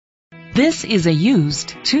This is a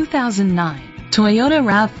used 2009 Toyota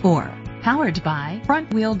RAV4, powered by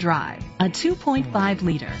front-wheel drive, a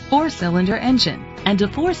 2.5-liter four-cylinder engine, and a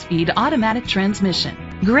 4-speed automatic transmission.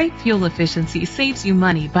 Great fuel efficiency saves you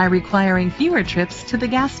money by requiring fewer trips to the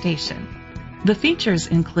gas station. The features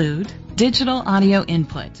include digital audio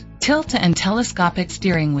input, tilt and telescopic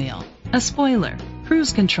steering wheel, a spoiler,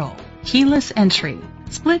 cruise control, keyless entry,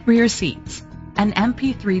 split rear seats, an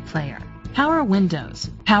MP3 player, power windows,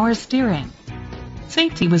 power steering.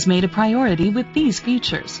 Safety was made a priority with these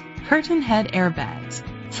features: curtain head airbags,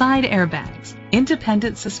 side airbags,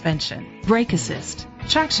 independent suspension, brake assist,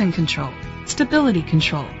 traction control, stability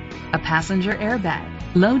control, a passenger airbag,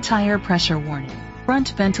 low tire pressure warning,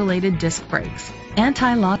 front ventilated disc brakes,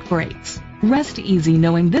 anti-lock brakes. Rest easy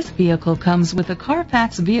knowing this vehicle comes with a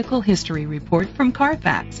Carfax Vehicle History Report from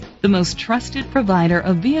Carfax, the most trusted provider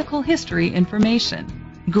of vehicle history information.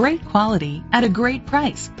 Great quality at a great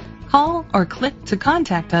price. Call or click to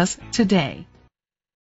contact us today.